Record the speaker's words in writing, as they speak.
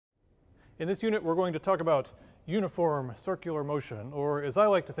In this unit, we're going to talk about uniform circular motion, or as I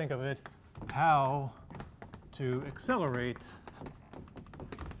like to think of it, how to accelerate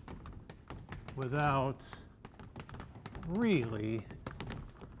without really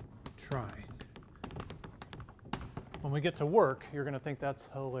trying. When we get to work, you're going to think that's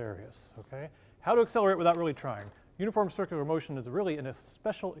hilarious, okay? How to accelerate without really trying. Uniform circular motion is really a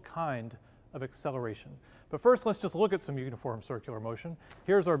special kind of acceleration. But first, let's just look at some uniform circular motion.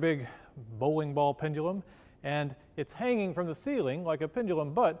 Here's our big bowling ball pendulum, and it's hanging from the ceiling like a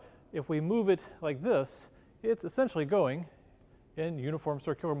pendulum, but if we move it like this, it's essentially going in uniform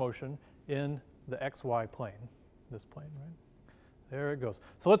circular motion in the XY plane, this plane, right? There it goes.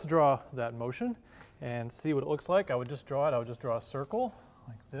 So let's draw that motion and see what it looks like. I would just draw a circle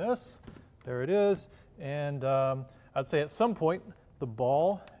like this. There it is. And I'd say at some point, the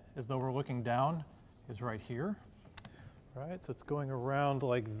ball, as though we're looking down, is right here, right? So it's going around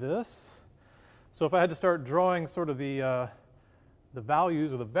like this. So if I had to start drawing sort of the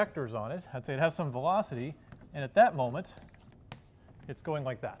values or the vectors on it, I'd say it has some velocity, and at that moment, it's going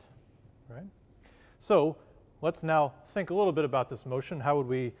like that, right? So let's now think a little bit about this motion. How would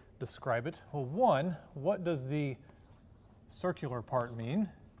we describe it? Well, one, what does the circular part mean?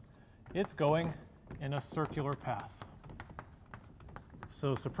 It's going in a circular path.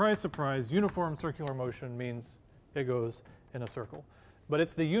 So surprise, surprise, uniform circular motion means it goes in a circle. But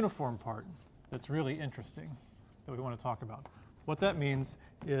it's the uniform part that's really interesting that we want to talk about. What that means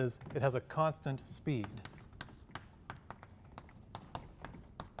is it has a constant speed.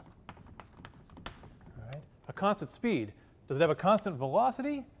 A constant speed. Does it have a constant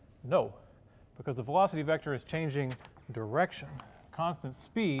velocity? No, because the velocity vector is changing direction. Constant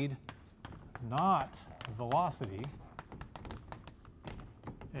speed, not velocity,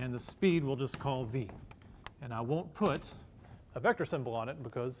 and the speed we'll just call v. And I won't put a vector symbol on it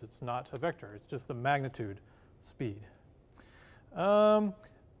because it's not a vector, it's just the magnitude speed. So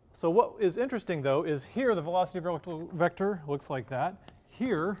what is interesting though is here the velocity vector looks like that.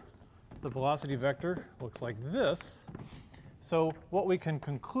 Here the velocity vector looks like this. So what we can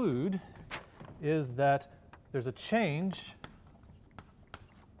conclude is that there's a change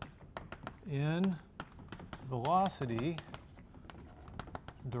in velocity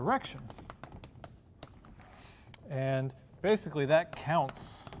direction. And basically that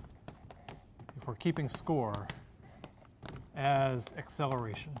counts, if we're keeping score, as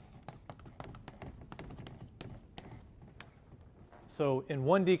acceleration. So in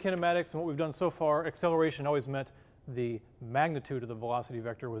 1D kinematics and what we've done so far, acceleration always meant the magnitude of the velocity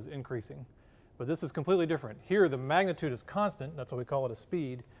vector was increasing. But this is completely different. Here the magnitude is constant, that's why we call it a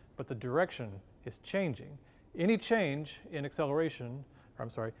speed, but the direction is changing. Any change in acceleration, or I'm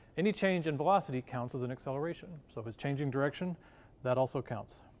sorry, any change in velocity counts as an acceleration. So if it's changing direction, that also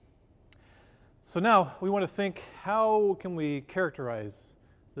counts. So now we want to think, how can we characterize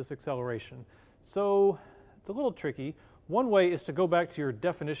this acceleration? So it's a little tricky. One way is to go back to your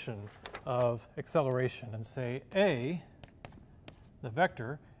definition of acceleration and say A, the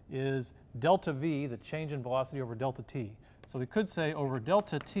vector, is delta v, the change in velocity over delta t. So we could say over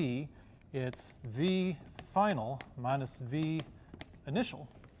delta t, it's v final minus v initial.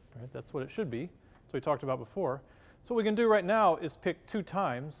 Right? That's what it should be. That's what we talked about before. So what we can do right now is pick two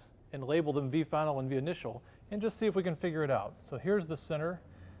times and label them v final and v initial and just see if we can figure it out. So here's the center.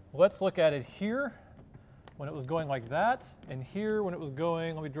 Let's look at it here when it was going like that, and here when it was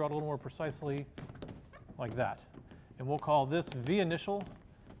going, let me draw it a little more precisely, like that. And we'll call this v initial,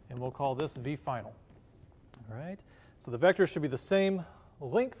 and we'll call this v final. All right? So the vectors should be the same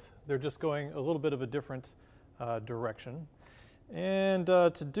length, they're just going a little bit of a different direction. And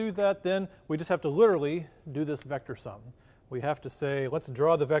to do that then, we just have to literally do this vector sum. We have to say, let's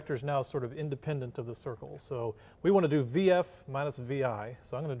draw the vectors now sort of independent of the circle. So we want to do vf minus vi.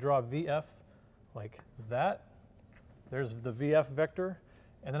 So I'm going to draw vf like that. There's the vf vector.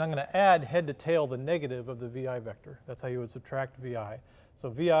 And then I'm going to add head to tail the negative of the vi vector. That's how you would subtract vi. So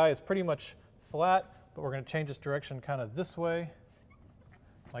vi is pretty much flat, but we're going to change its direction kind of this way,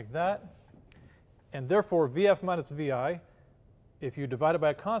 like that. And therefore, vf minus vi, if you divide it by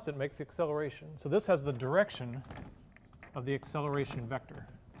a constant, makes the acceleration. So this has the direction of the acceleration vector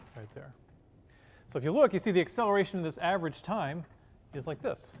right there. So if you look, you see the acceleration in this average time is like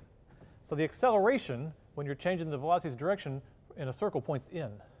this. So the acceleration, when you're changing the velocity's direction in a circle, points in.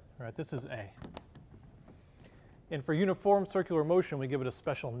 Right? This is A. And for uniform circular motion, we give it a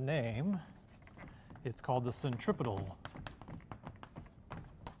special name. It's called the centripetal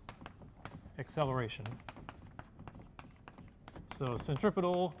acceleration. So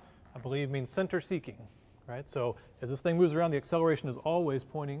centripetal, I believe, means center seeking. Right? So as this thing moves around, the acceleration is always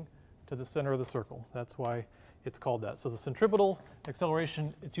pointing to the center of the circle. That's why it's called that. So the centripetal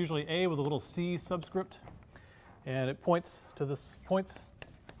acceleration, it's usually a with a little c subscript, and it points to the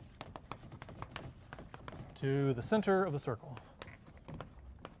center of the circle.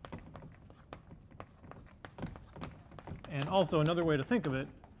 And also another way to think of it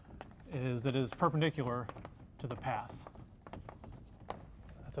is that it is perpendicular to the path.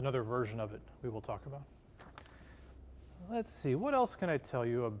 That's another version of it we will talk about. Let's see, what else can I tell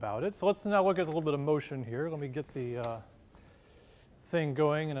you about it? So let's now look at a little bit of motion here. Let me get the thing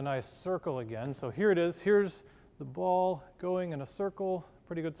going in a nice circle again. So here it is. Here's the ball going in a circle,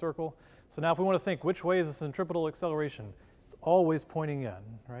 pretty good circle. So now if we want to think which way is the centripetal acceleration, it's always pointing in,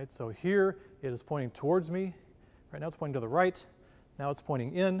 right? So here it is pointing towards me. Right now it's pointing to the right. Now it's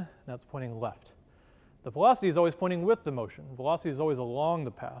pointing in. Now it's pointing left. The velocity is always pointing with the motion. Velocity is always along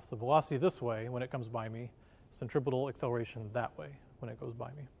the path. So velocity this way when it comes by me, centripetal acceleration that way when it goes by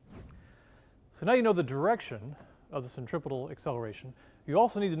me. So now you know the direction of the centripetal acceleration. You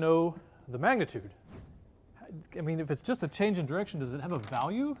also need to know the magnitude. I mean, if it's just a change in direction, does it have a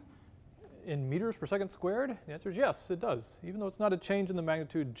value in meters per second squared? The answer is yes, it does. Even though it's not a change in the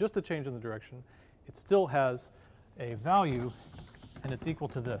magnitude, just a change in the direction, it still has a value, and it's equal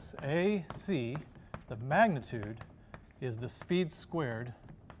to this. AC, the magnitude, is the speed squared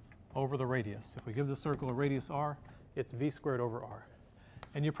over the radius. If we give the circle a radius r, it's v squared over r.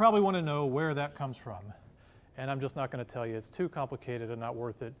 And you probably want to know where that comes from. And I'm just not going to tell you. It's too complicated and not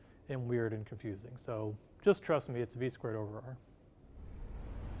worth it and weird and confusing. So just trust me, it's v squared over r.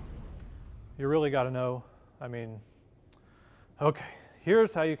 You really got to know. I mean, okay,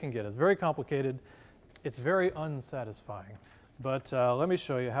 here's how you can get it. It's very complicated. It's very unsatisfying. But let me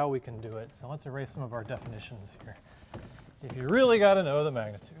show you how we can do it. So let's erase some of our definitions here. If you really got to know the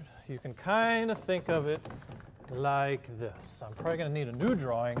magnitude, you can kind of think of it like this. I'm probably going to need a new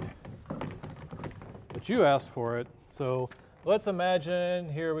drawing, but you asked for it. So let's imagine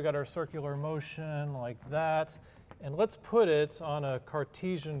here we got our circular motion like that, and let's put it on a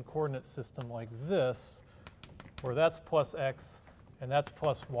Cartesian coordinate system like this, where that's plus x and that's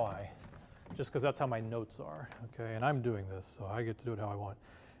plus y, just because that's how my notes are. Okay, and I'm doing this, so I get to do it how I want.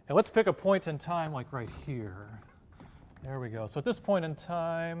 And let's pick a point in time like right here. There we go. So at this point in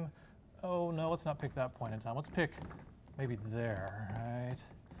time, oh no, let's not pick that point in time. Let's pick maybe there, right?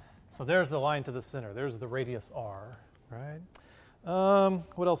 So there's the line to the center. There's the radius r, right?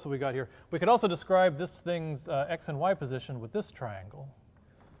 What else have we got here? We could also describe this thing's x and y position with this triangle.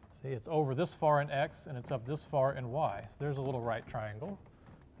 See, it's over this far in x and it's up this far in y. So there's a little right triangle.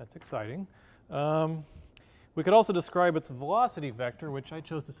 That's exciting. We could also describe its velocity vector, which I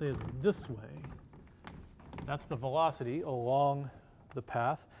chose to say is this way. That's the velocity along the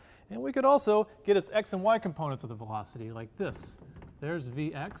path. And we could also get its x and y components of the velocity like this. There's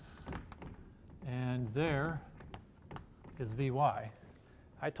Vx, and there is Vy.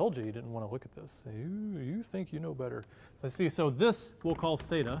 I told you didn't want to look at this. You think you know better. Let's see, so this we'll call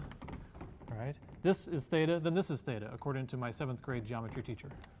theta, right? This is theta, then this is theta, according to my 7th grade geometry teacher.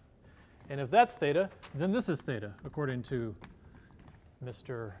 And if that's theta, then this is theta, according to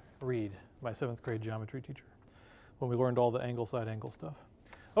Mr. Reed, my 7th grade geometry teacher, when we learned all the angle, side angle stuff.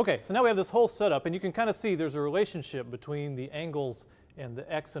 Okay, so now we have this whole setup, and you can kind of see there's a relationship between the angles and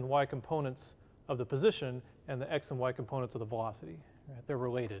the x and y components of the position and the x and y components of the velocity. Right? They're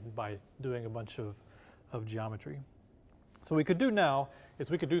related by doing a bunch of geometry. So what we could do now is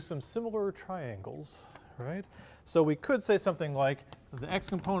we could do some similar triangles, right? So we could say something like the x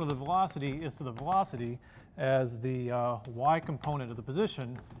component of the velocity is to the velocity as the y component of the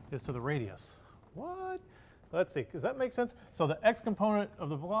position is to the radius. What? Let's see, does that make sense? So the x component of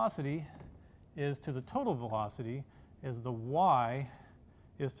the velocity is to the total velocity as the y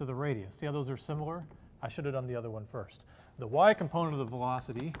is to the radius. See how those are similar? I should have done the other one first. The y component of the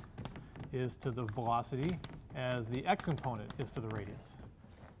velocity is to the velocity as the x component is to the radius.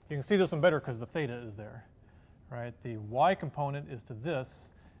 You can see this one better because the theta is there, right? The y component is to this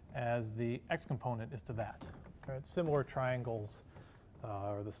as the x component is to that, right? Similar triangles,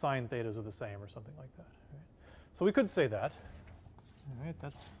 or the sine thetas are the same or something like that. Right? So we could say that. All right,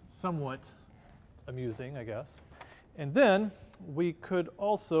 that's somewhat amusing, I guess. And then we could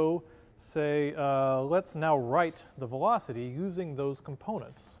also say, let's now write the velocity using those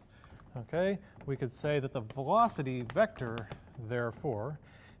components. Okay, we could say that the velocity vector, therefore,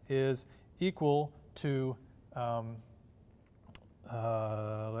 is equal to,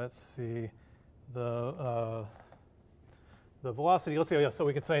 let's see, the velocity, let's see, yeah, so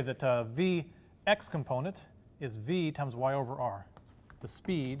we could say that Vx component is v times y over r. The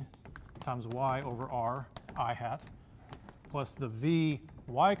speed times y over r, I hat, plus the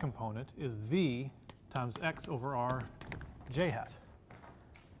y component is v times x over r j hat.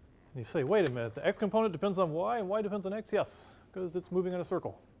 And you say, wait a minute, the x component depends on y and y depends on x? Yes, because it's moving in a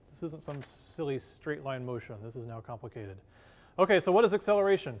circle. This isn't some silly straight line motion. This is now complicated. Okay, so what is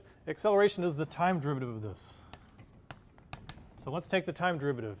acceleration? Acceleration is the time derivative of this. So let's take the time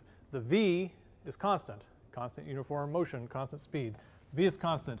derivative. The v is constant. Constant uniform motion, constant speed. V is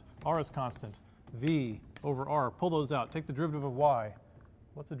constant, r is constant. V over r, pull those out. Take the derivative of y.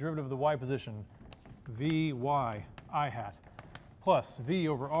 What's the derivative of the y position? Vy I hat. Plus v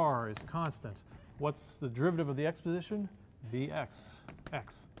over r is constant. What's the derivative of the x position? Vx,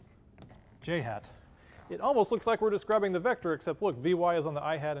 x. J hat. It almost looks like we're describing the vector, except look, Vy is on the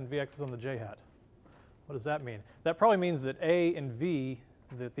I hat and Vx is on the J hat. What does that mean? That probably means that A and V,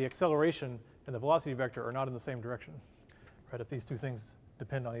 that the acceleration and the velocity vector are not in the same direction, right? If these two things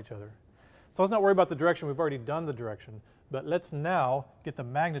depend on each other. So let's not worry about the direction. We've already done the direction. But let's now get the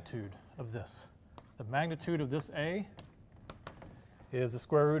magnitude of this. The magnitude of this A is the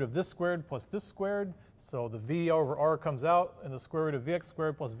square root of this squared plus this squared. So the V over R comes out, and the square root of Vx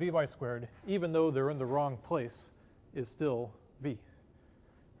squared plus Vy squared, even though they're in the wrong place, is still V.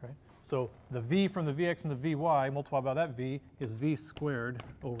 Right? So the V from the Vx and the Vy multiplied by that V is V squared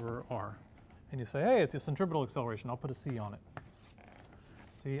over R. And you say, hey, it's a centripetal acceleration. I'll put a C on it.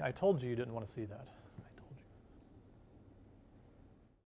 See, I told you you didn't want to see that.